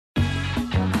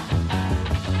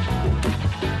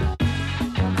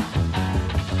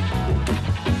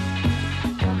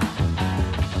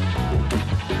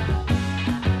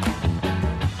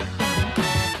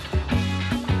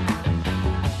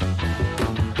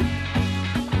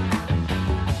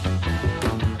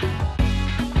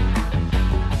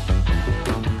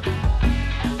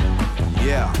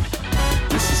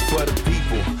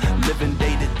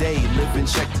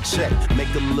check,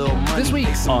 make a little money. This week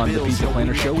on the Pizza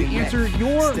Planner Show, we answer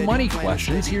your money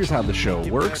questions. Here's how the show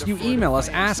works. You email us,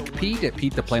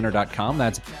 askpete@petetheplanner.com.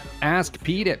 That's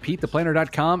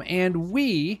askpete@petetheplanner.com, and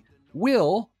we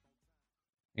will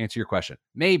answer your question.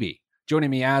 Maybe. Joining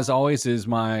me, as always, is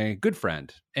my good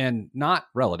friend and not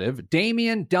relative,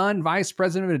 Damian Dunn, Vice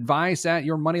President of Advice at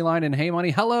Your Moneyline and Hey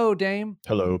Money. Hello, Dame.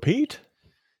 Hello, Pete.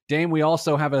 Dame, we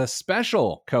also have a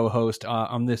special co-host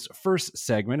on this first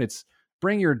segment. It's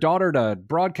Bring Your Daughter to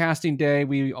Broadcasting Day.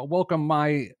 We welcome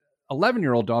my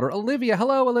 11-year-old daughter, Olivia.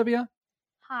 Hello, Olivia.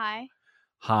 Hi.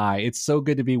 Hi, it's so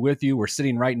good to be with you. We're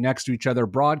sitting right next to each other,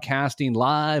 broadcasting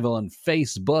live on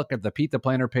Facebook at the Pete the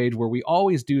Planner page, where we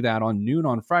always do that on noon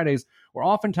on Fridays, where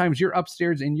oftentimes you're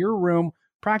upstairs in your room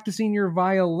practicing your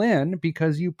violin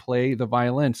because you play the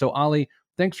violin. So, Ollie,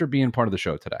 thanks for being part of the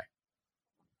show today.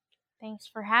 Thanks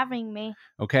for having me.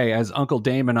 Okay, as Uncle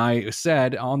Dame and I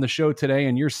said on the show today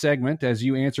in your segment, as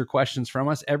you answer questions from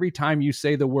us, every time you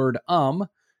say the word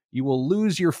you will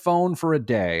lose your phone for a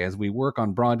day as we work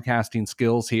on broadcasting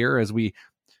skills here, as we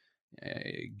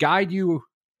guide you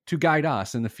to guide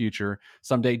us in the future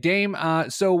someday. Dame,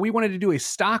 so we wanted to do a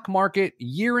stock market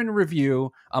year in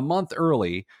review a month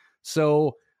early.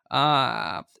 So, March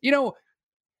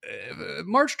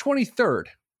 23rd,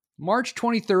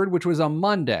 which was a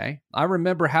Monday, I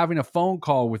remember having a phone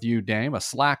call with you, Dame, a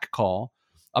Slack call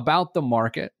about the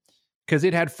market, because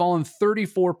it had fallen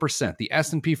 34%. The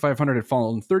S&P 500 had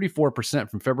fallen 34%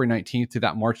 from February 19th to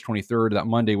that March 23rd, that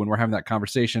Monday when we're having that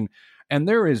conversation. And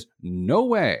there is no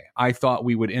way I thought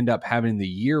we would end up having the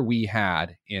year we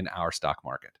had in our stock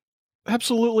market.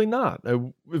 Absolutely not.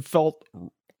 It felt,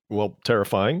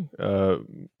 terrifying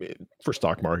for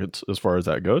stock markets as far as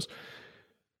that goes.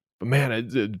 But man,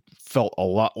 it felt a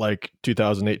lot like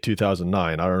 2008,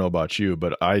 2009. I don't know about you,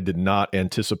 but I did not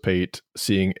anticipate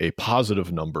seeing a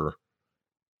positive number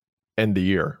end the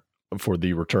year for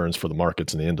the returns for the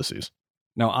markets and the indices.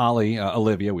 Now,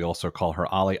 Olivia, we also call her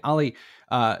Ollie. Ollie,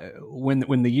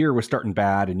 when the year was starting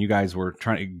bad and you guys were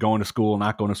going to school,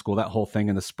 not going to school, that whole thing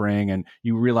in the spring, and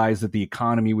you realized that the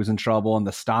economy was in trouble and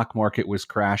the stock market was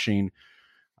crashing,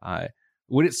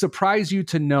 would it surprise you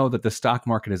to know that the stock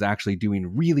market is actually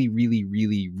doing really, really,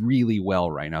 really, really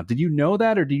well right now? Did you know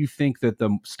that, or do you think that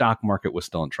the stock market was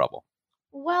still in trouble?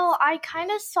 Well, I kind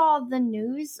of saw the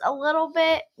news a little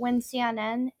bit when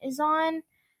CNN is on,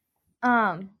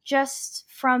 just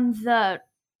from the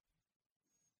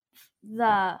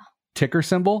ticker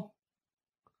symbol.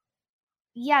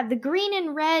 Yeah, the green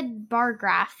and red bar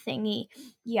graph thingy.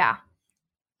 Yeah,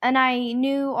 and I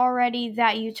knew already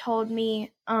that you told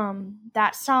me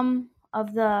that some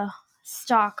of the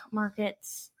stock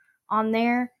markets on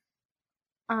there,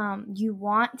 you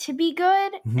want to be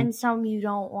good, and some you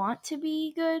don't want to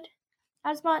be good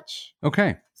as much.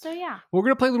 Okay. So, yeah. We're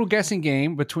going to play a little guessing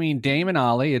game between Dame and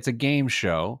Ollie. It's a game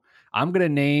show. I'm going to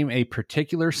name a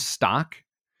particular stock,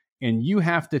 and you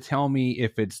have to tell me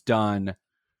if it's done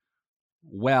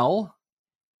well,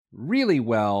 really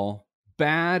well,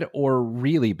 bad, or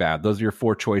really bad. Those are your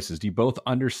four choices. Do you both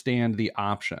understand the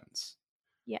options?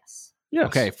 Yes. Yes.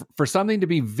 Okay, for something to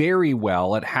be very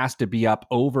well, it has to be up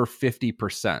over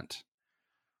 50%.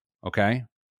 Okay?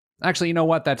 Actually, you know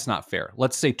what? That's not fair.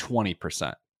 Let's say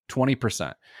 20%.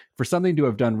 20%. For something to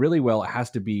have done really well, it has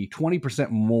to be 20%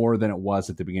 more than it was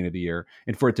at the beginning of the year.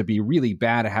 And for it to be really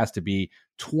bad, it has to be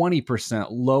 20%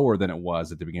 lower than it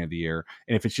was at the beginning of the year.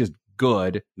 And if it's just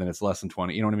good, then it's less than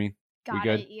 20. You know what I mean? Got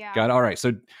good? it, yeah. Got it? All right.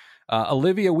 So,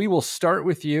 Olivia, we will start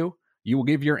with you. You will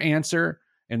give your answer.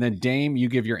 And then Dame, you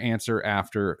give your answer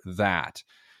after that.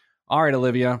 All right,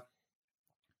 Olivia.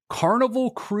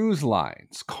 Carnival Cruise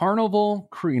Lines. You know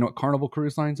what Carnival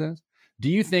Cruise Lines is? Do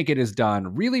you think it is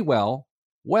done really well,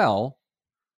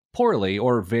 poorly,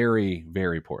 or very,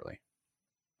 very poorly?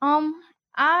 I'm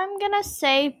gonna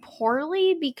say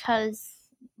poorly because,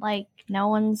 no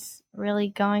one's really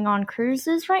going on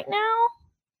cruises right now.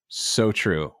 So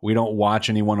true. We don't watch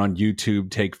anyone on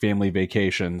YouTube take family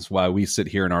vacations while we sit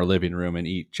here in our living room and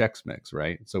eat Chex Mix,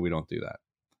 right? So we don't do that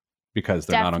because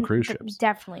they're not on cruise ships.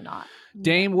 Definitely not.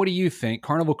 Dame, what do you think?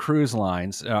 Carnival Cruise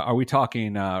Lines, are we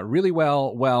talking really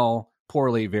well,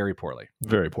 poorly, very poorly?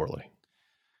 Very poorly.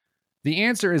 The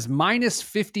answer is minus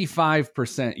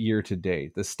 55% year to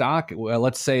date. The stock,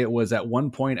 let's say it was at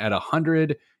one point at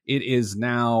 100. It is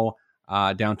now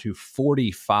down to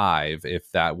 45,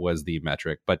 if that was the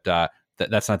metric. But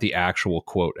that's not the actual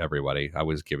quote, everybody. I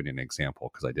was giving an example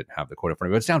because I didn't have the quote in front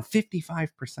of me. But it's down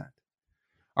 55%.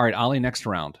 All right, Ollie, next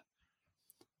round.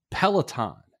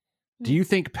 Peloton. Do you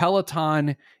think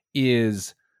Peloton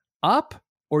is up,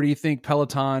 or do you think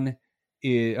Peloton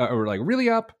is really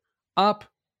up,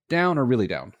 down, or really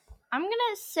down? I'm going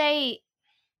to say,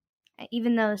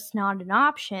 even though it's not an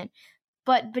option,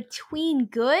 but between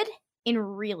good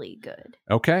and really good.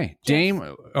 Okay.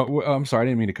 Dame, I'm sorry, I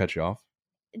didn't mean to cut you off.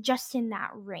 Just in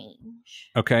that range.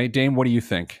 Okay. Dame, what do you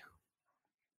think?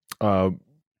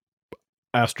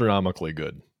 Astronomically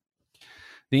good.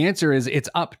 The answer is it's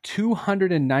up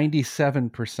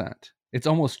 297%. It's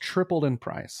almost tripled in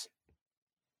price.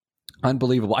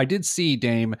 Unbelievable. I did see,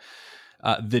 Dame,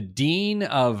 the dean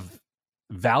of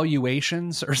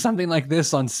valuations or something like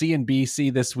this on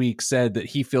CNBC this week said that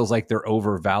he feels like they're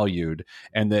overvalued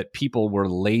and that people were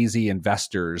lazy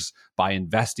investors by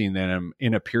investing in them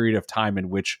in a period of time in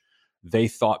which they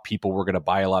thought people were going to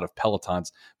buy a lot of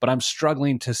Pelotons. But I'm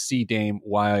struggling to see, Dame,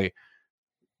 why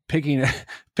picking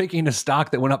a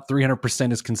stock that went up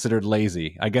 300% is considered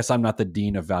lazy. I guess I'm not the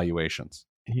dean of valuations.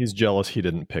 He's jealous he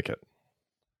didn't pick it.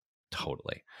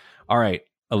 Totally. All right,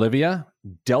 Olivia,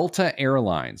 Delta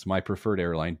Airlines, my preferred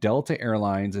airline. Delta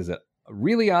Airlines, is it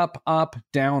really up,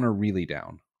 down, or really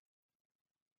down?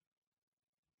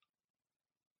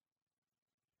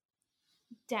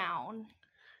 Down.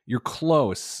 You're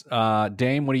close.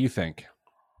 Dame, what do you think?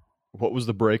 What was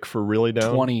the break for really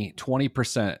down?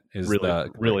 20% is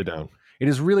really down. It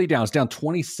is really down. It's down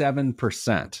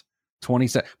 27%.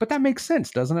 27. But that makes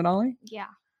sense, doesn't it, Ollie? Yeah.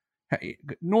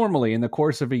 Normally, in the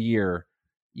course of a year,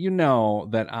 you know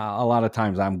that a lot of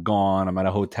times I'm gone. I'm at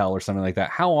a hotel or something like that.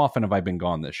 How often have I been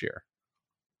gone this year?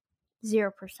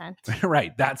 0%.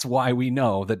 Right. That's why we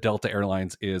know that Delta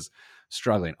Airlines is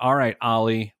struggling. All right,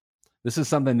 Ollie, this is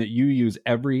something that you use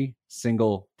every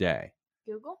single day.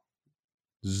 Google?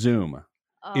 Zoom.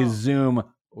 Oh, Is Zoom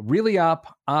really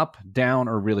up, down,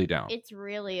 or really down? it's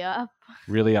really up.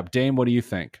 Really up. Dame, what do you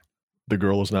think? The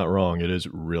girl is not wrong. It is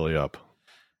really up.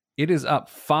 It is up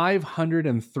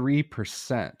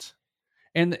 503%.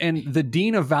 And the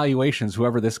dean of valuations,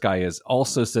 whoever this guy is,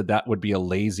 also said that would be a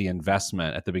lazy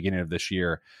investment at the beginning of this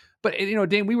year. But,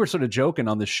 Dame, we were sort of joking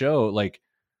on the show, like,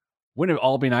 wouldn't it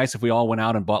all be nice if we all went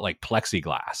out and bought like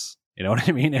plexiglass? You know what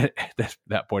I mean? At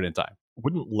that point in time.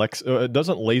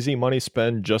 Doesn't lazy money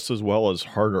spend just as well as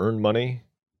hard-earned money?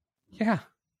 Yeah,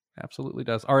 absolutely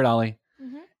does. All right, Ollie.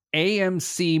 Mm-hmm.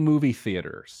 AMC movie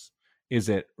theaters. Is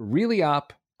it really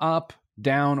up,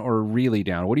 down, or really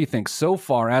down? What do you think so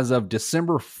far as of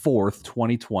December 4th,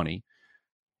 2020?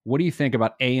 What do you think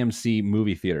about AMC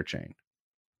movie theater chain?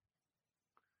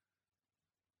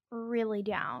 Really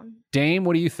down. Dame,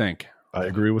 what do you think? I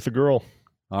agree with the girl.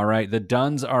 All right, the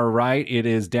Duns are right. It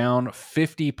is down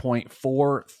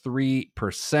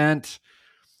 50.43%.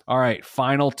 All right,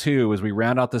 final two as we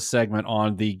round out this segment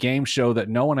on the game show that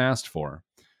no one asked for.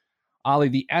 Ollie,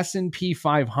 the S&P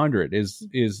 500 is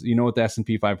you know what the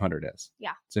S&P 500 is?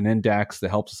 Yeah. It's an index that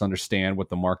helps us understand what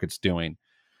the market's doing.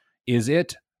 Is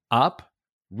it up,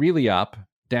 really up,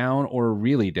 down, or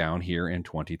really down here in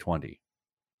 2020?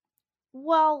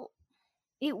 Well,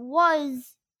 it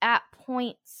was at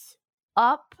points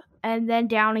up and then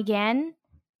down again.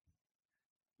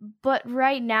 But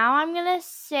right now, I'm going to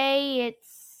say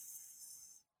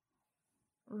it's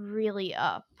really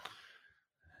up.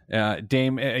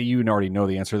 Dame, you already know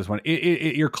the answer to this one.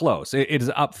 You're close. It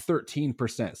is up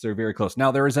 13%. So you're very close.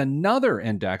 Now, there is another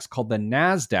index called the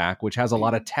NASDAQ, which has a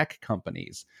lot of tech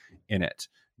companies in it.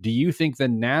 Do you think the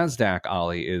NASDAQ,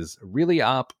 Ollie, is really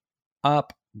up,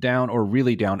 down, or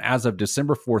really down as of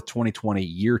December 4th, 2020,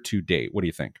 year to date? What do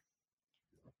you think?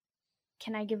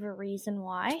 Can I give a reason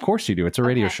why? Of course you do. It's a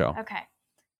radio show. Okay.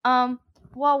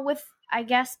 Well, with, I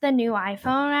guess, the new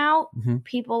iPhone out,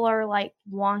 people are like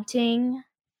wanting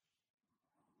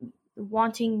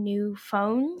new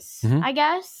phones, I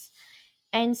guess.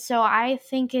 And so I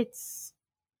think it's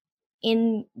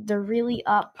in the really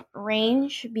up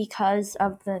range because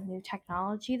of the new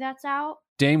technology that's out.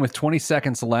 Dame, with 20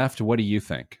 seconds left, what do you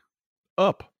think?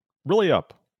 Up. Really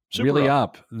up. Super really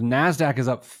up. The NASDAQ is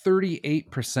up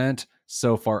 38%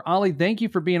 so far. Ollie, thank you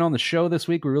for being on the show this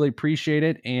week. We really appreciate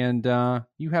it. And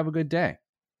you have a good day.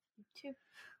 You too.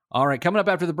 All right, coming up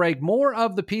after the break, more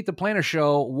of the Pete the Planner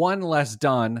Show, One Less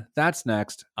Done. That's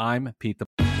next. I'm Pete the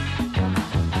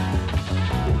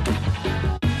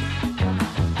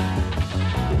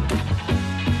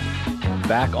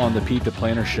Back on the Pete the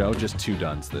Planner Show, just two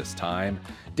duns this time.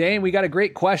 Dane, we got a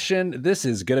great question. This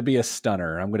is going to be a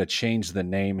stunner. I'm going to change the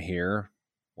name here.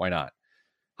 Why not?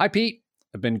 Hi, Pete.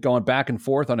 I've been going back and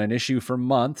forth on an issue for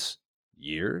months,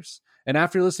 years. And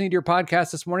after listening to your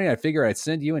podcast this morning, I figure I'd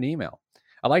send you an email.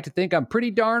 I like to think I'm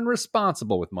pretty darn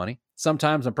responsible with money.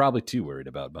 Sometimes I'm probably too worried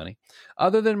about money.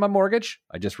 Other than my mortgage,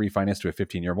 I just refinanced to a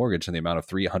 15-year mortgage in the amount of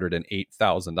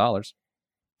 $308,000.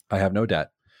 I have no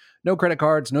debt, no credit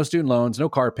cards, no student loans, no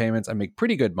car payments. I make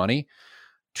pretty good money.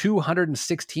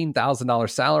 $216,000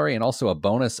 salary, and also a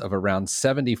bonus of around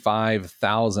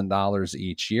 $75,000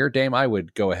 each year. Dame, I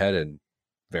would go ahead and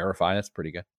verify. That's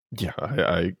pretty good. Yeah,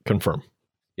 I confirm.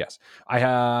 Yes. I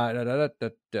had,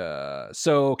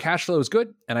 so cash flow is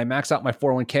good, and I max out my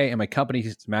 401k, and my company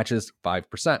matches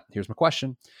 5%. Here's my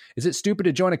question. Is it stupid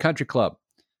to join a country club?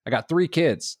 I got 3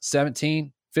 kids,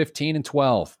 17, 15, and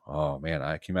 12. Oh, man,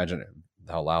 I can imagine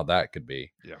how loud that could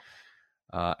be. Yeah.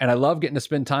 And I love getting to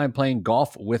spend time playing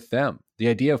golf with them. The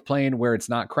idea of playing where it's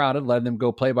not crowded, letting them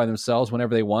go play by themselves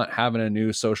whenever they want, having a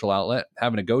new social outlet,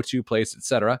 having a go-to place,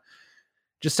 etc.,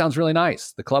 just sounds really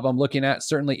nice. The club I'm looking at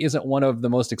certainly isn't one of the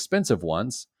most expensive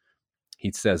ones.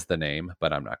 He says the name,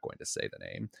 but I'm not going to say the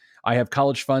name. I have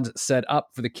college funds set up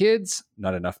for the kids,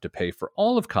 not enough to pay for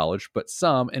all of college, but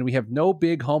some, and we have no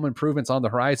big home improvements on the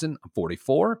horizon. I'm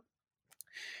 44.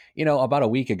 You know, about a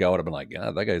week ago, I would have been like,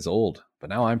 yeah, that guy's old. But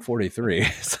now I'm 43,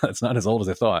 so it's not as old as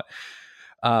I thought.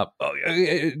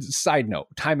 Side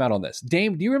note, time out on this.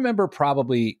 Dame, do you remember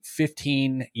probably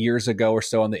 15 years ago or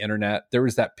so on the internet, there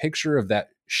was that picture of that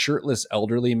shirtless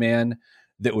elderly man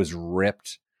that was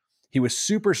ripped? He was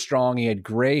super strong. He had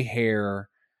gray hair.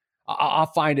 I'll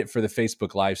find it for the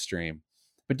Facebook live stream.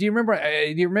 But do you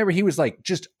remember he was like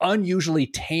just unusually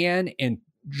tan and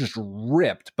just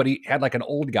ripped, but he had like an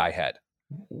old guy head.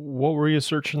 What were you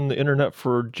searching the internet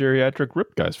for geriatric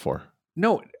rip guys for?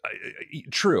 No,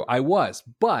 true, I was.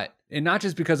 But, and not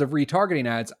just because of retargeting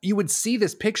ads, you would see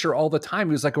this picture all the time.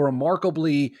 He was like a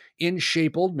remarkably in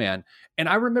shape old man. And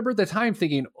I remember at the time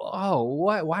thinking, oh,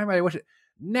 what? Why am I watching?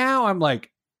 Now I'm like,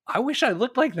 I wish I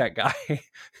looked like that guy.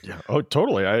 Yeah. Oh,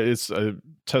 totally. It's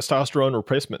testosterone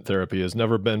replacement therapy has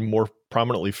never been more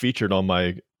prominently featured on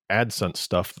my AdSense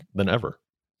stuff than ever.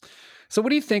 So what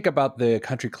do you think about the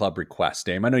country club request,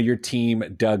 Dame? I know your team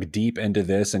dug deep into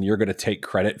this and you're going to take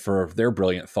credit for their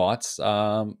brilliant thoughts.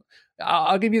 I'll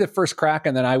give you the first crack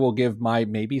and then I will give my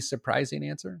maybe surprising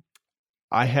answer.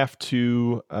 I have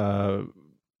to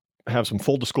have some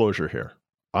full disclosure here.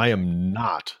 I am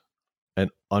not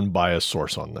an unbiased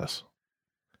source on this.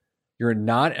 You're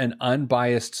not an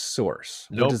unbiased source.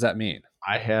 Nope. What does that mean?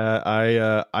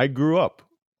 I grew up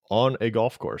on a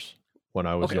golf course when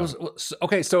I was young.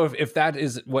 Okay, so if that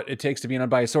is what it takes to be an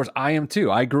unbiased source, I am too.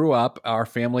 I grew up, our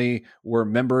family were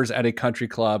members at a country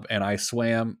club, and I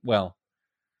swam, well,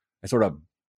 I sort of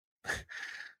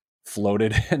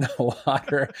floated in the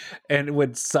water and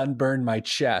would sunburn my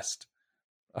chest.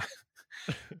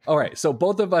 All right, so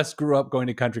both of us grew up going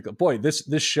to country club. Boy, this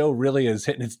show really is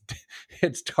hitting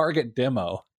its target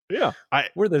demo. Yeah,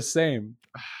 we're the same.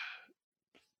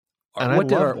 And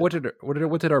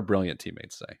what did our brilliant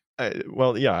teammates say?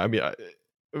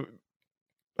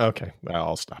 Okay,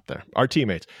 I'll stop there. Our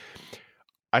teammates.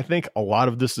 I think a lot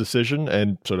of this decision,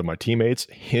 and so do my teammates,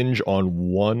 hinge on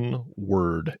one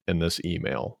word in this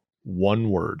email. One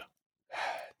word.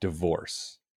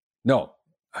 Divorce. No.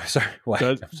 Sorry.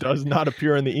 What? Does not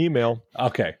appear in the email.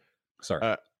 Okay.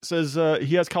 Sorry. Says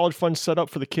he has college funds set up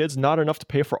for the kids, not enough to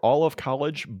pay for all of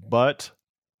college, but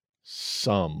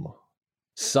some.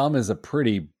 Some is a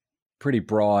pretty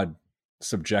broad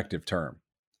subjective term.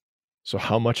 So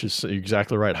how much is,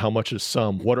 exactly right, how much is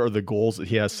some? What are the goals that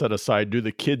he has set aside? Do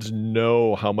the kids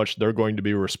know how much they're going to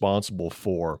be responsible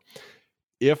for?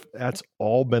 If that's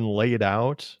all been laid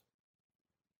out,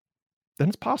 then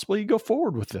it's possible you go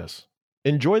forward with this.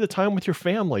 Enjoy the time with your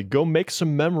family. Go make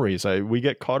some memories. We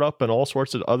get caught up in all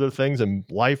sorts of other things in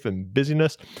life and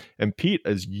busyness. And Pete,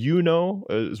 as you know,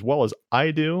 as well as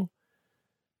I do,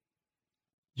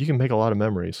 you can make a lot of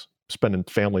memories spending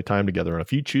family time together. And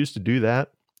if you choose to do that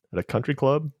at a country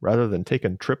club rather than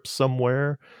taking trips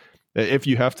somewhere, if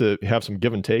you have to have some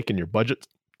give and take in your budget,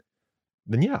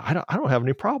 then yeah, I don't have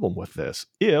any problem with this.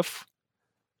 If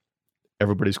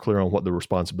everybody's clear on what the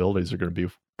responsibilities are going to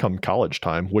be come college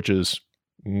time, which is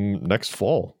next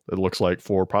fall, it looks like,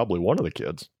 for probably one of the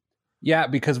kids. Yeah,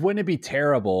 because wouldn't it be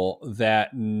terrible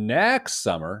that next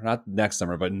summer,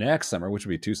 which would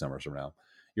be 2 summers from now,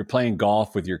 you're playing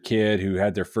golf with your kid who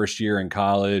had their first year in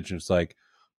college, and it's like,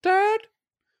 Dad,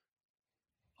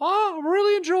 I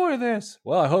really enjoy this.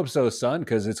 Well, I hope so, son,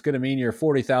 because it's going to mean you're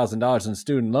 $40,000 in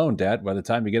student loan debt by the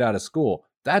time you get out of school.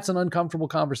 That's an uncomfortable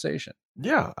conversation.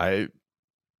 Yeah,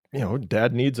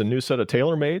 Dad needs a new set of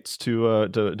TaylorMates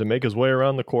to make his way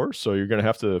around the course. So you're going to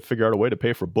have to figure out a way to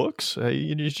pay for books.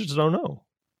 You just don't know.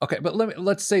 Okay, but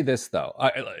let's say this though.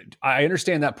 I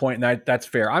understand that point, and that's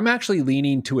fair. I'm actually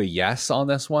leaning to a yes on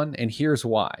this one, and here's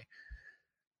why.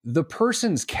 The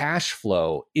person's cash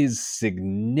flow is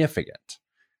significant.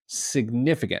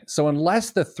 So unless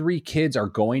the 3 kids are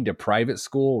going to private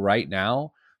school right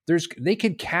now, they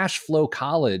could cash flow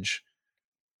college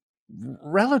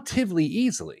relatively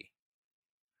easily.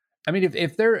 I mean,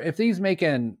 if he's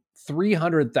making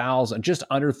 300,000, just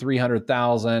under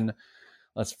 300,000,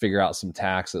 let's figure out some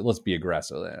taxes. Let's be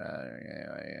aggressive.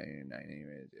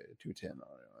 210.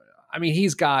 I mean,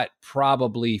 he's got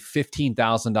probably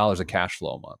 $15,000 of cash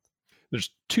flow a month.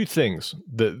 There's two things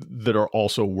that are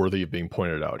also worthy of being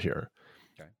pointed out here.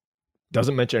 Okay.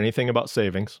 Doesn't mention anything about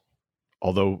savings,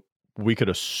 although we could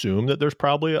assume that there's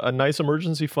probably a nice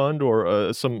emergency fund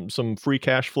or some free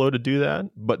cash flow to do that,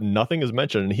 but nothing is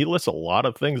mentioned. And he lists a lot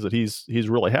of things that he's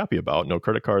really happy about. No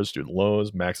credit cards, student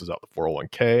loans, maxes out the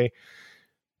 401k.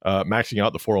 Maxing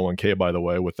out the 401k, by the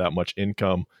way, with that much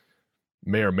income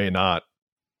may or may not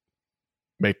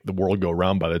make the world go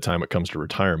round by the time it comes to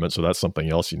retirement. So that's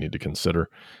something else you need to consider.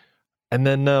 And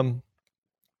then,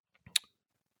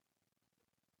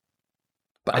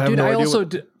 but dude,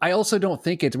 I also don't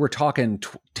think we're talking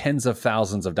tens of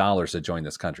thousands of dollars to join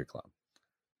this country club.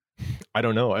 I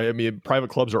don't know. I mean, private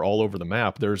clubs are all over the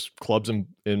map. There's clubs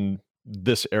in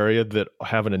this area that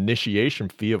have an initiation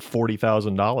fee of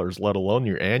 $40,000, let alone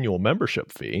your annual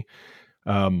membership fee.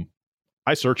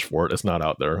 I searched for it. It's not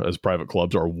out there, as private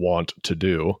clubs are wont to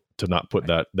do, to not put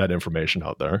that information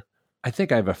out there. I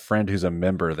think I have a friend who's a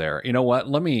member there. You know what?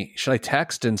 Should I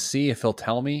text and see if he'll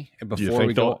tell me before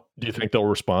we go? Do you think they'll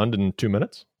respond in 2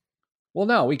 minutes? Well,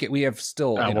 no, we have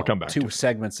still we'll come back 2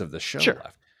 segments of the show Sure.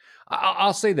 left.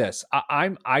 I'll say this.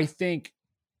 I think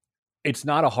it's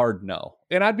not a hard no,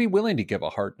 and I'd be willing to give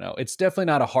a hard no. It's definitely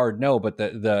not a hard no, but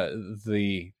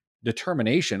the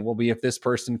determination will be if this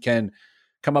person can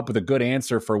come up with a good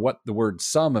answer for what the word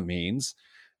sum means,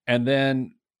 and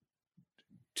then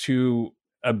to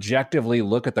objectively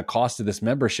look at the cost of this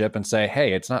membership and say,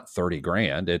 hey, it's not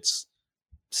 $30,000, it's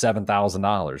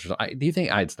 $7,000. Do you think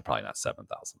it's probably not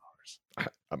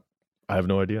 $7,000? I have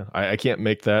no idea. I can't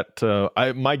make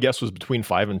that. My guess was between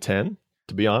 5 and 10,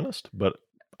 to be honest, but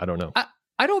I don't know.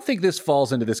 I don't think this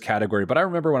falls into this category, but I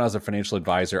remember when I was a financial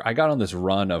advisor, I got on this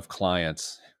run of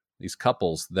clients, these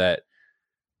couples that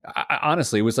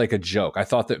honestly, it was like a joke. I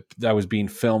thought that was being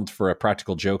filmed for a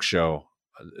practical joke show.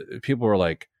 People were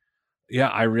like, yeah,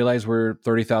 I realize we're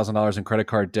 $30,000 in credit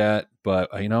card debt, but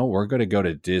we're going to go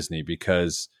to Disney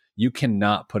because you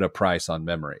cannot put a price on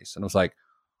memories. And I was like,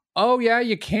 oh yeah,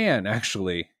 you can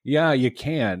actually. Yeah, you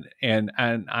can. And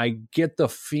I get the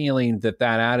feeling that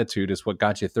attitude is what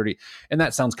got you 30. And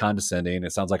that sounds condescending.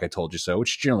 It sounds like I told you so,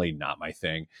 which is generally not my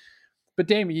thing. But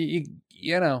Dame,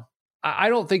 I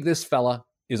don't think this fella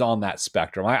is on that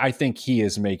spectrum. I think he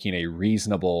is making a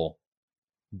reasonable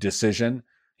decision.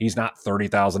 He's not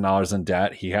 $30,000 in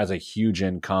debt. He has a huge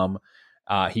income.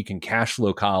 He can cash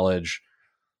flow college.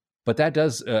 But that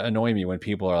does annoy me when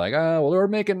people are like, oh, well, we're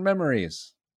making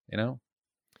memories,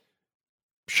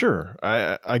 Sure.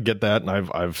 I get that. And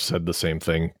I've said the same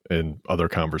thing in other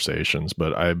conversations,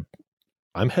 but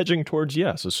I'm hedging towards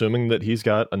yes, assuming that he's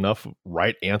got enough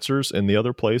right answers in the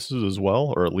other places as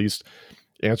well, or at least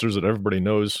answers that everybody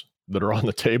knows that are on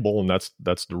the table, and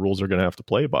that's the rules they're going to have to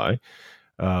play by.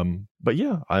 But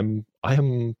yeah, I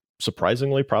am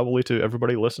surprisingly, probably to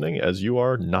everybody listening, as you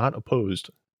are, not opposed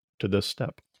to this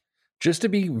step. Just to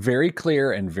be very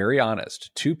clear and very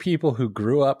honest, 2 people who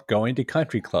grew up going to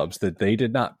country clubs that they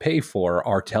did not pay for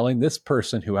are telling this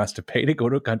person who has to pay to go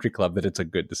to a country club that it's a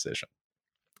good decision.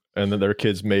 And that their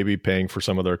kids may be paying for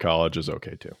some of their college is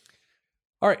okay too.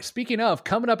 All right, speaking of,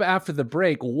 coming up after the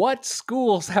break, what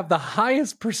schools have the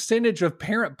highest percentage of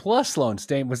Parent Plus loans,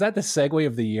 Dame? Was that the segue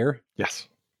of the year? Yes.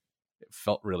 It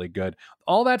felt really good.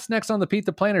 All that's next on the Pete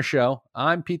the Planner Show.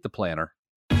 I'm Pete the Planner.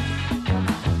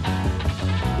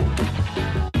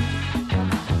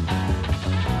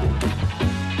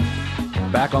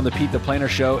 Back on the Pete the Planner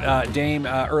Show. Dame,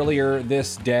 earlier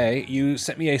this day, you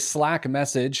sent me a Slack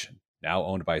message, now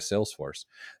owned by Salesforce,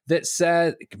 that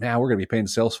said, man, we're going to be paying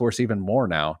Salesforce even more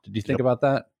now. Did you think about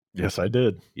that? Yes, I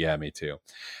did. Yeah, me too.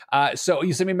 So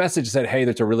you sent me a message that said, hey,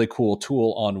 there's a really cool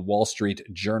tool on Wall Street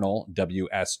Journal,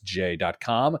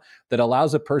 WSJ.com, that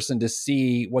allows a person to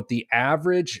see what the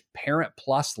average Parent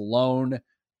Plus loan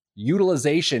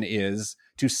utilization is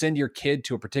to send your kid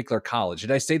to a particular college.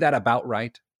 Did I say that about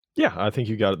right? Yeah, I think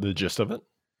you got the gist of it.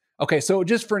 Okay, so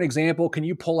just for an example, can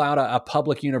you pull out a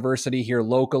public university here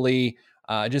locally,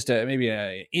 maybe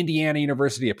an Indiana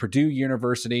University, a Purdue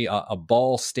University, a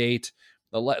Ball State?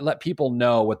 Let people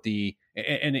know what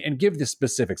and give the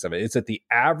specifics of it. Is it the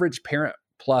average Parent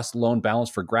Plus loan balance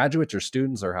for graduates or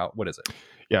students, or what is it?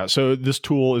 Yeah, so this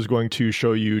tool is going to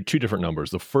show you 2 different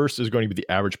numbers. The first is going to be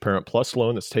the average Parent Plus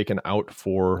loan that's taken out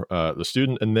for the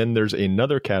student. And then there's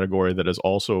another category that is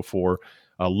also for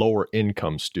lower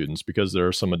income students, because there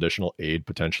are some additional aid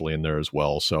potentially in there as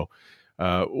well. So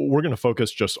We're going to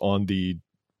focus just on the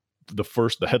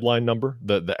headline number,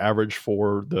 the average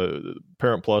for the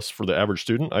Parent Plus for the average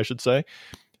student, I should say,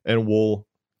 and we'll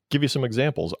give you some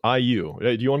examples. IU.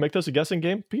 Do you want to make this a guessing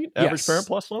game, Pete? Average Yes. Parent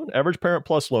Plus loan? Average Parent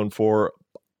Plus loan for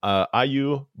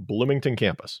IU Bloomington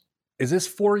campus. Is this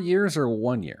 4 years or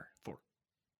 1 year? 4.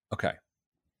 Okay.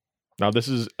 Now, this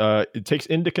is it takes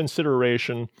into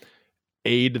consideration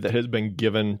aid that has been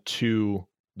given to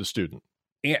the student.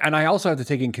 And I also have to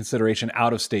take in consideration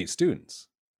out-of-state students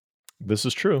This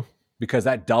is true. because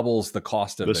that doubles the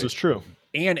cost of This it. is true.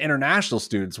 And international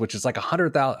students, which is like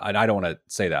 100,000. I don't want to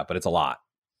say that, but it's a lot.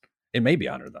 It may be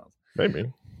 100,000.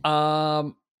 Maybe.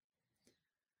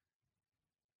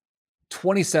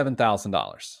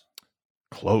 $27,000.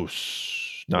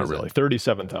 Close. Not Is it? really.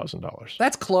 $37,000.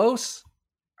 That's close.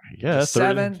 Yeah, 30.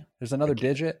 7. There's another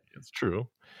digit. It's true.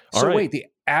 So All right. wait, the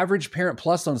average Parent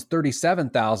Plus loan is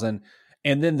 37,000,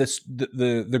 and then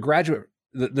the graduate,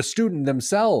 the student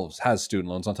themselves has student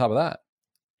loans on top of that.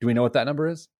 Do we know what that number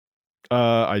is?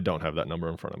 I don't have that number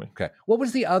in front of me. Okay. What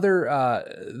was the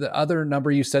other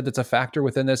number you said that's a factor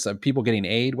within this? People getting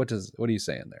aid. What are you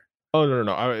saying there? Oh,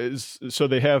 no. So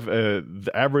they have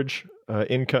the average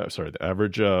income. Sorry, the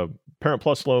average Parent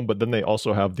Plus loan, but then they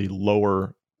also have the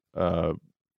lower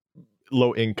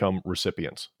low income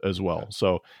recipients as well.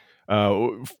 So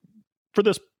for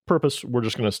this purpose, we're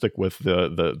just going to stick with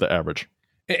the average.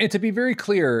 And to be very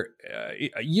clear,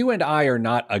 you and I are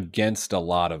not against a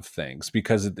lot of things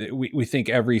because we think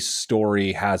every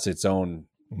story has its own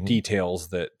details.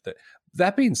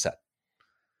 That being said,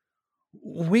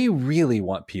 we really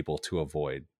want people to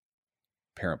avoid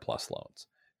Parent Plus loans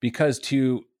because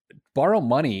to borrow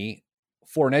money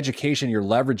for an education you're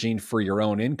leveraging for your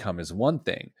own income is one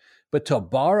thing, but to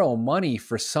borrow money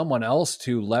for someone else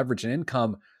to leverage an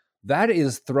income, that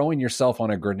is throwing yourself on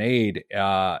a grenade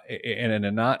in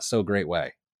a not so great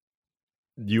way.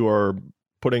 You are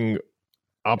putting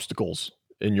obstacles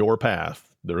in your path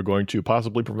that are going to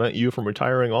possibly prevent you from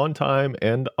retiring on time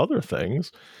and other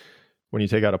things when you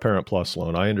take out a Parent Plus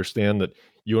loan. I understand that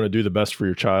you want to do the best for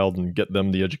your child and get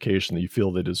them the education that you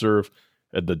feel they deserve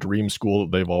at the dream school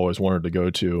that they've always wanted to go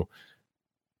to.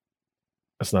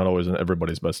 It's not always in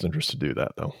everybody's best interest to do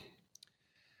that, though.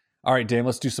 All right, Dame,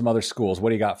 let's do some other schools. What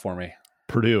do you got for me?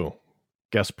 Purdue.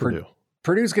 Guess Purdue.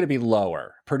 Purdue's going to be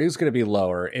lower.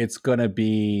 It's going to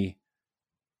be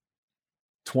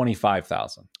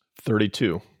 25,000.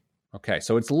 32. Okay,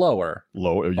 so it's lower.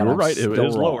 Low. You But were I'm right. It still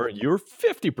is wrong. lower. You're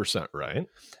 50% right.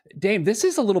 Dame, this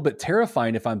is a little bit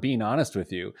terrifying if I'm being honest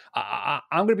with you. I'm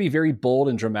going to be very bold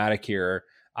and dramatic here.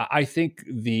 I think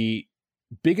the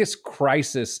biggest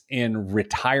crisis in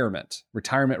retirement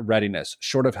readiness,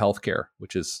 short of healthcare,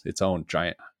 which is its own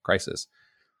giant crisis,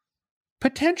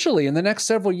 potentially in the next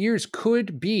several years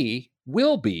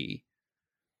will be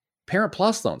Parent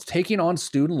Plus loans, taking on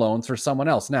student loans for someone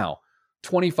else. Now,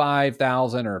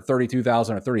 25,000 or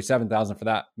 32,000 or 37,000 for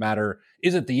that matter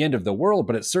isn't the end of the world,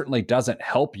 but it certainly doesn't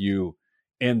help you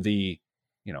in the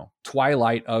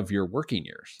twilight of your working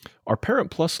years. Are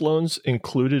Parent Plus loans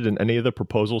included in any of the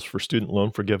proposals for student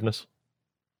loan forgiveness?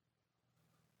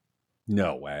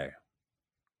 No way.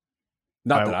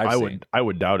 Not that I've seen. I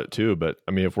would doubt it too, but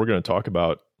I mean, if we're going to talk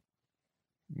about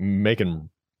making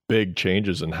big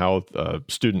changes in how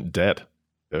student debt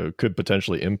could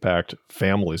potentially impact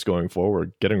families going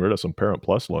forward, getting rid of some Parent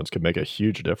Plus loans could make a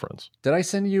huge difference. Did I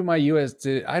send you my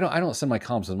I don't send my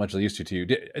columns as much as I used to you.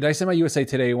 Did I send my USA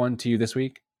Today one to you this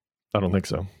week? I don't think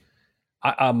so.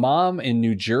 A mom in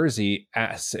New Jersey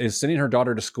is sending her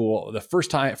daughter to school, the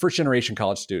first generation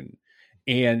college student.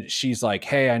 And she's like,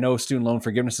 hey, I know student loan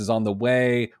forgiveness is on the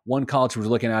way. One college we're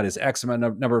looking at is X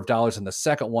amount number of dollars, and the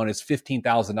second one is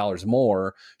 $15,000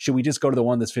 more. Should we just go to the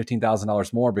one that's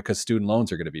 $15,000 more because student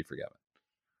loans are going to be forgiven?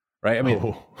 Right? I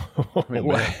mean,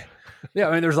 man. Yeah,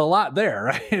 I mean, there's a lot there,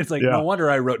 right? It's like, no wonder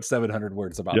I wrote 700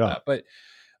 words about that. But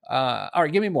all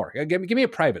right, give me more. Give me a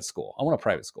private school. I want a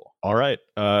private school. All right.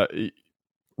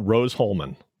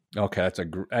 Rose-Hulman. Okay,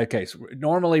 okay. So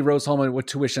normally Rose-Hulman with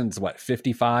tuition's what,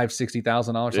 $55,000-$60,000,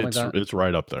 something like that? It's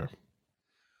right up there.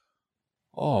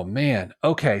 Oh man.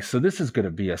 Okay, so this is going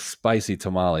to be a spicy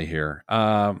tamale here.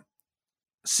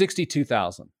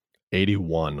 62,000.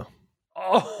 81.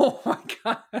 Oh my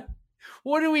god.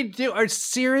 What do we do?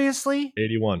 Seriously?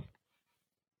 81.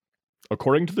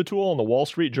 According to the tool on the Wall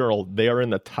Street Journal, they are in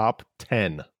the top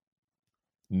 10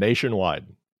 nationwide.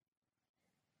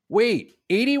 Wait,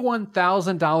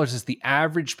 $81,000 is the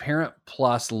average Parent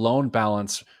Plus loan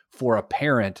balance for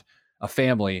a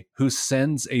family who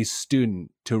sends a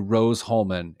student to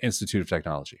Rose-Hulman Institute of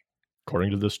Technology.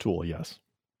 According to this tool, yes.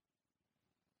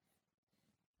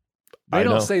 They I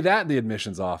don't know. say that in the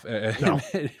admissions off. No,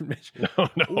 no.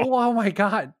 Oh my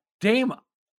God. Damn.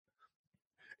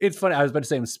 It's funny. I was about to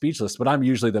say I'm speechless, but I'm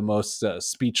usually the most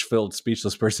speech-filled,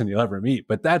 speechless person you'll ever meet.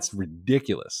 But that's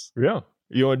ridiculous. Yeah.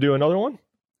 You want to do another one?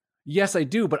 Yes, I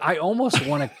do. But I almost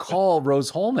want to call Rose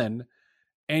Holman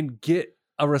and get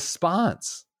a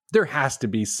response. There has to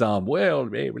be some. Well,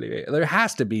 there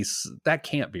has to be. That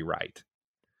can't be right.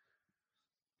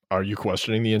 Are you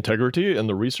questioning the integrity and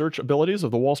the research abilities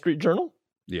of the Wall Street Journal?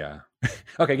 Yeah.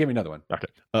 Okay, give me another one. Okay.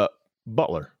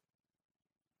 Butler.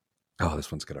 Oh,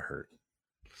 this one's gonna hurt.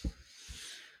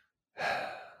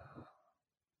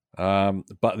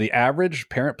 But the average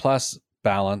Parent Plus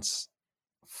balance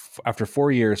after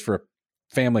 4 years for a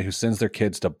family who sends their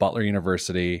kids to Butler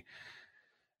University,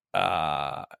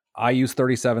 IU's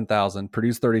 $37,000,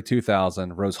 Purdue's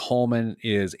 $32,000, Rose Holman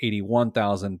is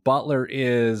 $81,000, Butler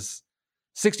is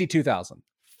 $62,000.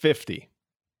 50.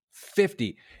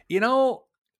 You know,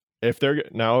 If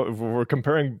we're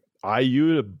comparing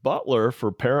IU to Butler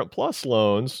for Parent Plus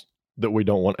loans that we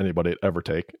don't want anybody to ever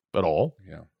take at all,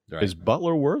 yeah, right. is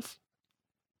Butler worth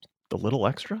the little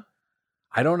extra?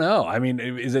 I don't know. I mean,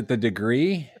 is it the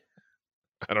degree?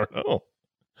 I don't know.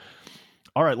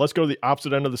 All right, let's go to the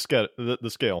opposite end of the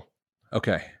scale.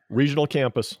 Okay. Regional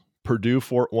campus, Purdue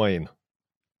Fort Wayne.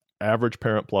 Average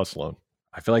Parent Plus loan.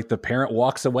 I feel like the parent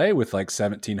walks away with like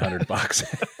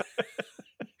 $1,700.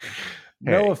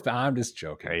 No, I'm just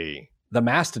joking. Hey, The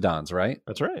Mastodons, right?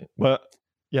 that's right. Well,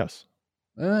 yes.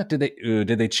 Did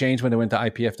they change when they went to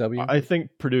IPFW? I think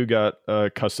Purdue got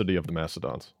custody of the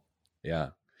Mastodons. Yeah.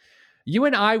 You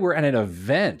and I were at an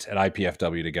event at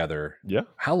IPFW together. Yeah.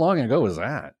 How long ago was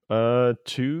that?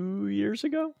 2 years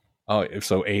ago. Oh,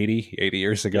 so 80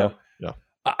 years ago. Yeah.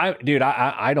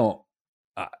 I don't.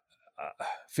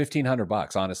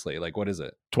 $1,500, honestly. Like, what is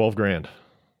it? 12 grand.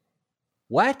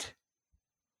 What?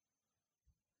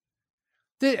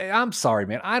 I'm sorry,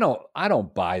 man. I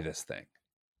don't buy this thing.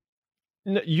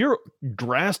 You're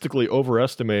drastically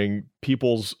overestimating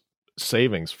people's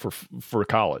savings for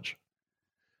college.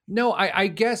 No, I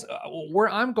guess where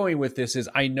I'm going with this is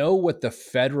I know what the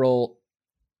federal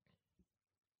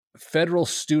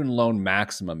student loan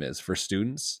maximum is for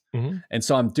students. Mm-hmm. And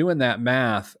so I'm doing that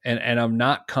math and I'm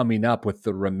not coming up with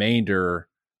the remainder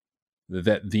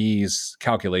that these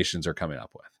calculations are coming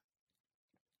up with.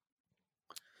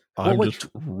 I'm just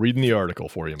reading the article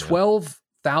for you, man.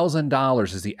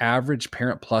 $12,000 is the average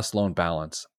Parent Plus loan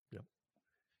balance. Yep.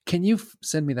 Can you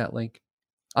send me that link?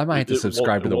 I might have to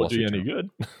subscribe to the Wall Street Journal. Journal.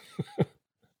 Any good?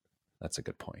 That's a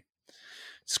good point.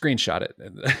 Screenshot it.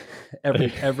 every.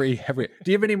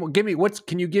 Do you have any more?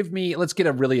 Can you give me? Let's get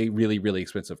a really, really, really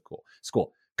expensive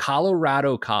school.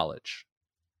 Colorado College.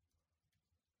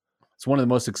 It's one of the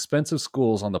most expensive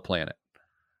schools on the planet.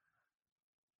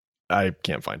 I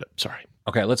can't find it. Sorry.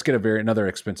 Okay, let's get another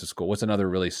expensive school. What's another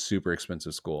really super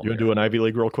expensive school? You want to do an Ivy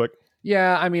League real quick?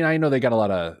 Yeah, I mean, I know they got a lot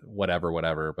of whatever,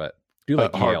 but do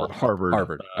like Yale.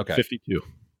 Harvard. Okay. 52.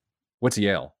 What's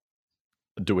Yale?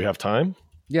 Do we have time?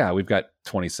 Yeah, we've got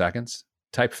 20 seconds.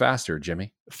 Type faster,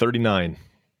 Jimmy. 39.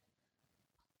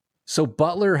 So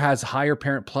Butler has higher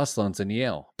Parent Plus loans than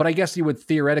Yale. But I guess you would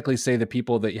theoretically say the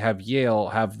people that have Yale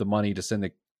have the money to send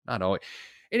I don't know.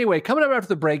 Anyway, coming up after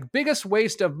the break, biggest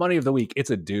waste of money of the week.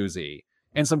 It's a doozy.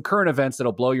 And some current events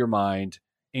that'll blow your mind,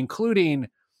 including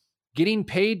getting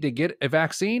paid to get a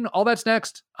vaccine. All that's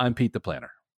next. I'm Pete the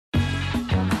Planner.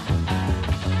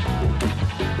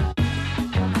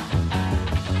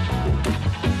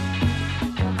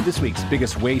 This week's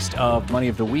biggest waste of money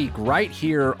of the week right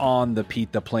here on the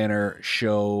Pete the Planner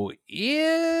show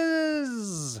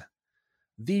is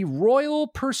the Royal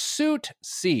Pursuit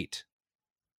seat.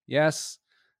 Yes,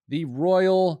 the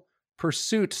Royal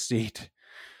Pursuit seat.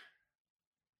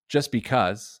 Just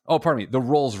because. Oh, pardon me. The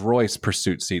Rolls-Royce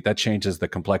Pursuit seat. That changes the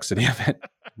complexity of it.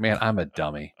 Man, I'm a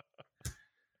dummy.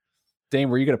 Dane,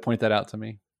 were you going to point that out to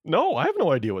me? No, I have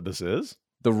no idea what this is.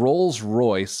 The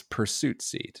Rolls-Royce Pursuit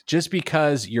seat. Just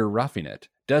because you're roughing it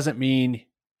doesn't mean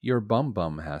your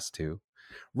bum has to.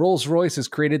 Rolls-Royce has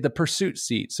created the Pursuit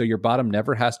seat, so your bottom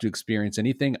never has to experience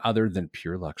anything other than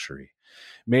pure luxury.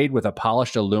 Made with a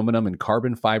polished aluminum and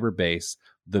carbon fiber base,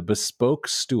 the bespoke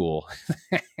stool.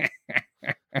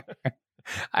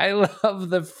 I love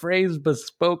the phrase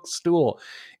bespoke stool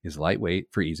is lightweight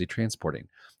for easy transporting.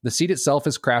 The seat itself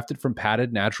is crafted from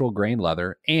padded natural grain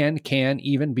leather and can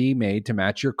even be made to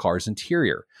match your car's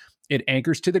interior. It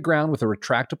anchors to the ground with a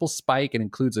retractable spike and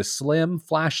includes a slim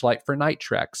flashlight for night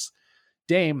treks.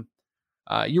 Dame,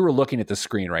 you were looking at the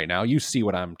screen right now. You see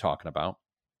what I'm talking about.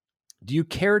 Do you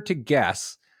care to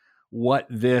guess what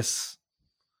this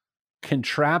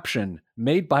contraption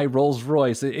made by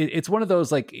Rolls-Royce. It's one of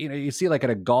those, like, you see like at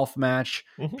a golf match,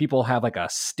 people have like a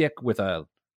stick with a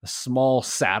small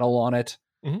saddle on it.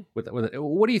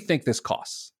 What do you think this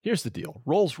costs? Here's the deal.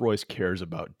 Rolls-Royce cares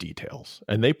about details,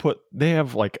 and they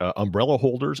have like umbrella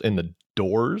holders in the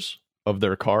doors of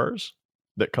their cars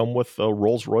that come with a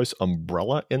Rolls-Royce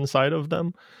umbrella inside of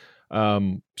them.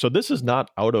 So this is not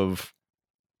out of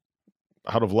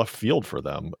left field for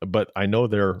them, but I know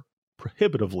they're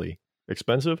prohibitively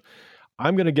expensive.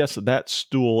 I'm going to guess that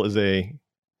stool is a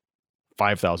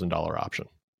 $5,000 option.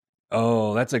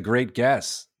 Oh, that's a great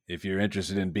guess. If you're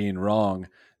interested in being wrong,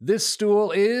 this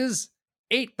stool is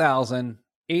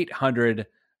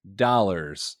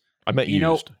 $8,800. I meant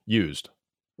used.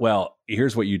 Well,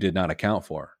 here's what you did not account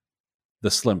for: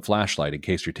 the slim flashlight in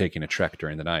case you're taking a trek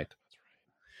during the night.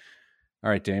 All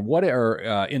right, Dane, what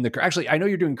are actually, I know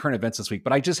you're doing current events this week,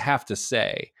 but I just have to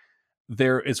say,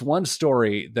 there is one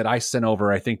story that I sent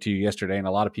over, I think, to you yesterday, and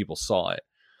a lot of people saw it.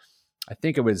 I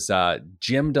think it was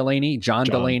John Delaney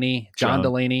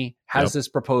has this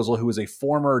proposal, who is a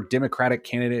former Democratic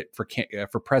candidate for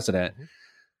president.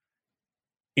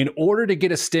 In order to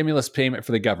get a stimulus payment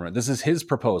for the government, this is his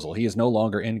proposal. He is no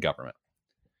longer in government.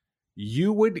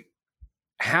 You would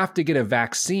have to get a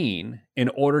vaccine in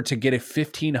order to get a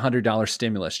 $1,500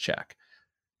 stimulus check.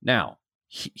 Now,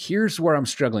 here's where I'm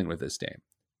struggling with this, Dame.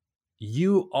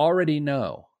 You already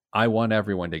know I want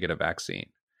everyone to get a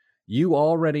vaccine. You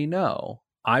already know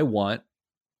I want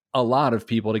a lot of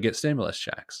people to get stimulus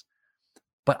checks.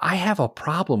 But I have a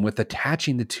problem with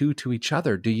attaching the two to each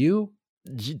other. Do you?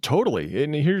 Totally.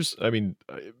 And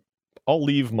I'll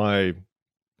leave my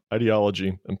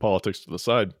ideology and politics to the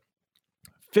side.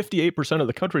 58% of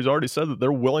the country's already said that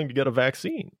they're willing to get a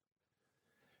vaccine.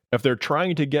 If they're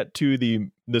trying to get to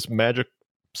this magic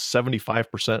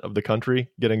 75% of the country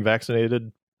getting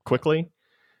vaccinated quickly,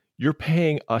 you're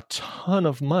paying a ton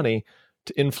of money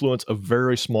to influence a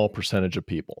very small percentage of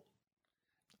people.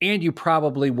 And you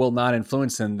probably will not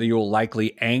influence them. You'll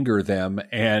likely anger them.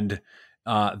 And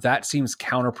that seems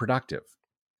counterproductive.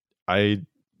 I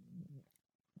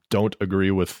don't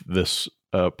agree with this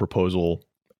proposal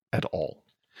at all.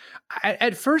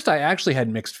 At first, I actually had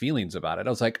mixed feelings about it. I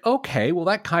was like, okay, well,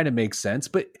 that kind of makes sense.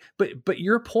 But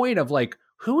your point of like,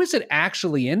 who is it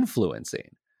actually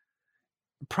influencing?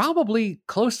 Probably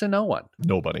close to no one.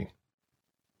 Nobody.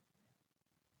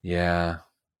 Yeah.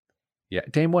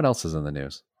 Dame, what else is in the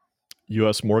news?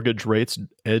 U.S. mortgage rates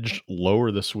edged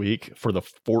lower this week for the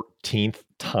 14th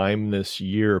time this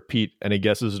year. Pete, any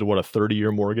guesses as to what a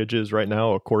 30-year mortgage is right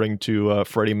now, according to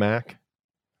Freddie Mac?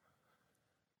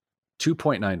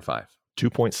 2.95.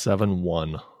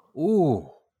 2.71. Ooh.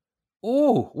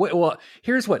 Well,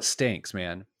 here's what stinks,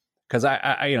 man. Because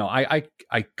I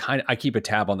keep a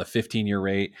tab on the 15-year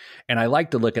rate, and I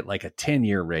like to look at like a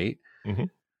 10-year rate. Mm-hmm.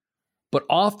 But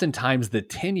oftentimes the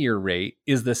 10-year rate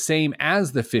is the same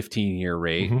as the 15-year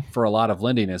rate for a lot of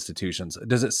lending institutions.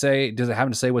 Does it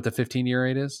happen to say what the 15-year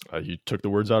rate is? You took the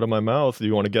words out of my mouth. Do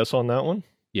you want to guess on that one?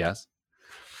 Yes.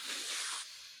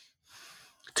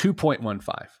 2.15.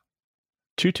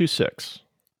 226.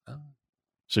 Oh.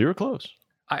 So you were close.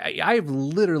 I've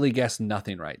literally guessed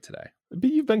nothing right today.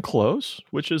 But you've been close,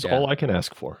 which is all I can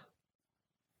ask for.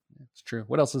 It's true.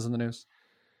 What else is in the news?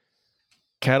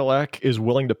 Cadillac is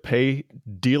willing to pay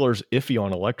dealers iffy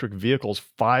on electric vehicles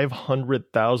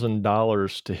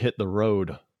 $500,000 to hit the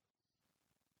road.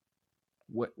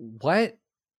 What?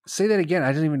 Say that again.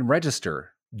 I didn't even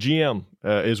register. GM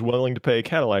is willing to pay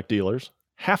Cadillac dealers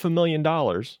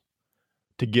 $500,000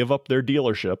 to give up their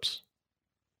dealerships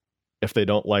if they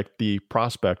don't like the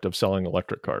prospect of selling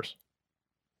electric cars.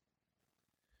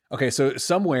 Okay, so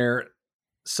somewhere,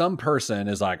 some person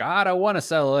is like, I don't want to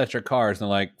sell electric cars. And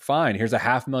they're like, fine, here's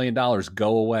 $500,000,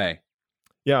 go away.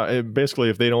 Yeah, basically,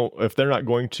 if they're not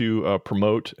going to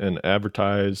promote and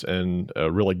advertise and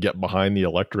really get behind the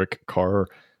electric car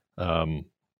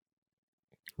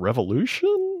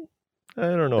revolution, I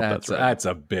don't know if that's right. That's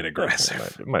a bit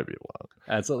aggressive. It might be a lot.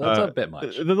 That's a bit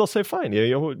much. They'll say, fine,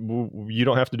 you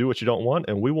don't have to do what you don't want,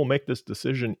 and we will make this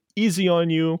decision easy on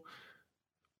you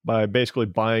by basically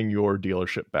buying your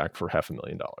dealership back for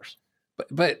 $500,000.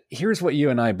 But here's what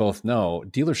you and I both know: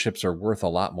 dealerships are worth a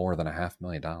lot more than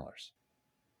 $500,000.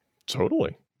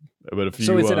 Totally. But if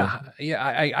so, is it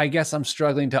I guess I'm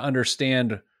struggling to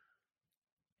understand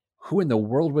who in the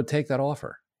world would take that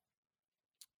offer.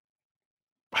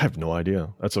 I have no idea.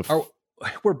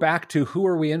 We're back to who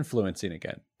are we influencing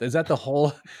again? Is that the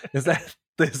whole? is that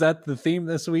the theme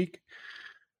this week?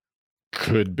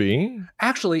 Could be.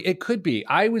 Actually, it could be.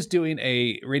 I was doing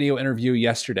a radio interview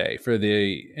yesterday for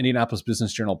the Indianapolis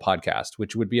Business Journal podcast,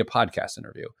 which would be a podcast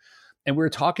interview. and we were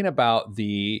talking about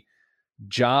the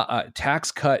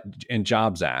Tax Cut and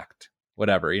Jobs Act,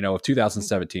 whatever, of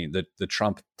 2017, the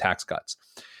Trump tax cuts.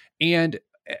 And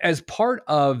as part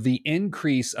of the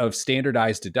increase of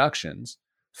standardized deductions,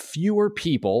 fewer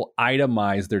people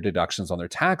itemize their deductions on their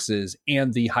taxes.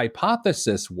 And the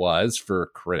hypothesis was,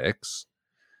 for critics,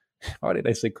 why did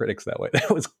I say critics that way?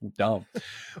 That was dumb.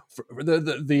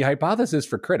 The hypothesis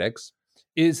for critics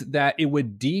is that it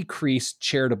would decrease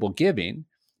charitable giving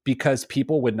because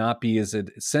people would not be as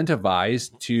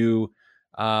incentivized to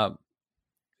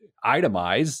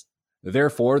itemize.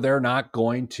 Therefore, they're not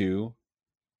going to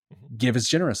give as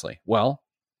generously. Well,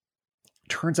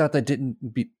 turns out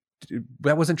that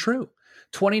wasn't true.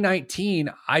 2019,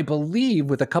 I believe,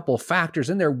 with a couple of factors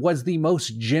in there, was the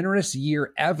most generous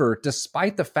year ever,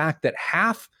 despite the fact that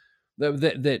half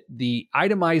the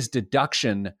itemized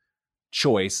deduction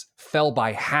choice fell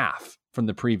by half from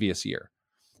the previous year.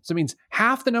 So it means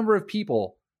half the number of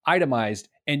people itemized,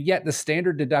 and yet the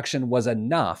standard deduction was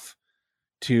enough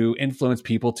to influence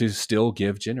people to still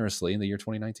give generously in the year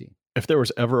 2019. If there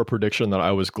was ever a prediction that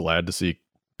I was glad to see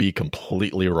be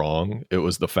completely wrong, it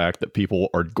was the fact that people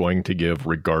are going to give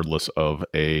regardless of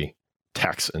a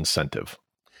tax incentive.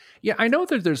 Yeah, I know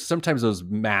that there's sometimes those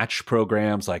match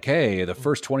programs like, hey, the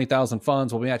first 20,000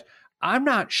 funds will be matched. I'm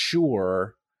not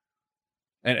sure,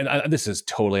 and this is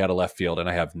totally out of left field, and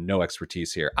I have no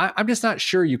expertise here. I'm just not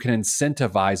sure you can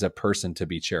incentivize a person to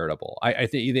be charitable. I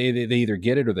think they either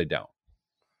get it or they don't.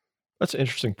 That's an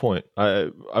interesting point.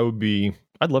 I'd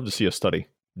love to see a study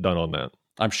done on that.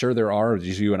 I'm sure there are.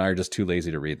 You and I are just too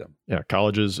lazy to read them. Yeah,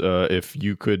 colleges, if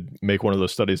you could make one of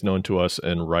those studies known to us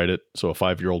and write it so a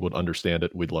 5-year-old would understand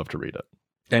it, we'd love to read it.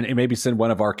 And maybe send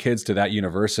one of our kids to that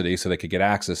university so they could get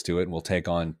access to it, and we'll take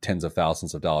on tens of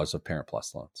thousands of dollars of Parent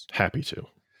Plus loans. Happy to.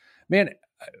 Man,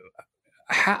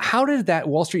 how did that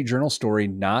Wall Street Journal story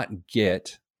not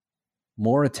get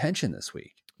more attention this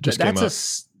week? Just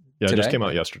came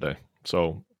out yesterday.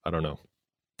 So I don't know.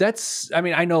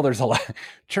 I know there's a lot.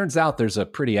 Turns out there's a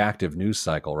pretty active news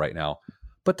cycle right now,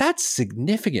 but that's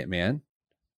significant, man.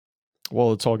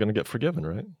 Well, it's all going to get forgiven,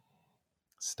 right?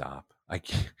 Stop.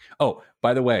 Oh,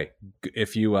 by the way,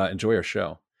 if you enjoy our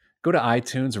show, go to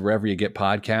iTunes or wherever you get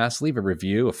podcasts, leave a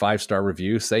review, a 5-star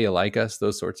review, say you like us,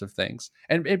 those sorts of things.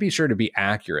 And be sure to be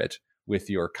accurate with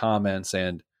your comments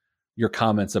and your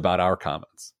comments about our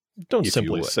comments. Don't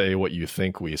simply say what you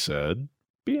think we said.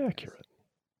 Be accurate.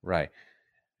 Right.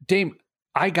 Dame,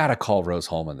 I got to call Rose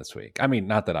Holman this week. I mean,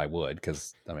 not that I would,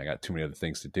 because I got too many other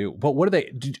things to do. But what are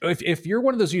they? If you're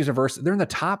one of those universities, they're in the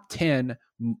top 10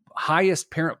 highest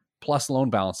Parent Plus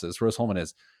loan balances, Rose Holman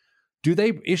is. Do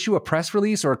they issue a press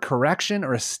release or a correction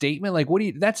or a statement? Like,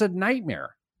 that's a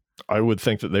nightmare. I would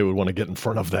think that they would want to get in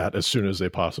front of that as soon as they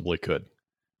possibly could.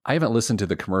 I haven't listened to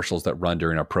the commercials that run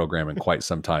during our program in quite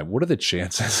some time. What are the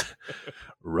chances?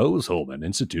 Rose Holman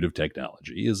Institute of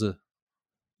Technology is a...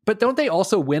 But don't they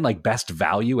also win like best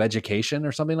value education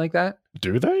or something like that?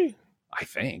 Do they? I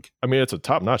think. I mean, it's a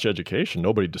top-notch education.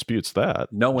 Nobody disputes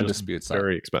that. No one disputes that.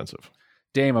 Very expensive.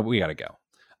 Dame, we got to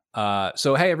go.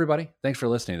 So, hey, everybody, thanks for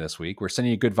listening this week. We're sending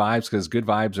you good vibes because good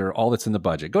vibes are all that's in the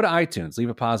budget. Go to iTunes,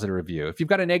 leave a positive review. If you've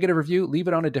got a negative review, leave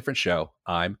it on a different show.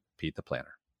 I'm Pete the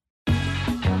Planner.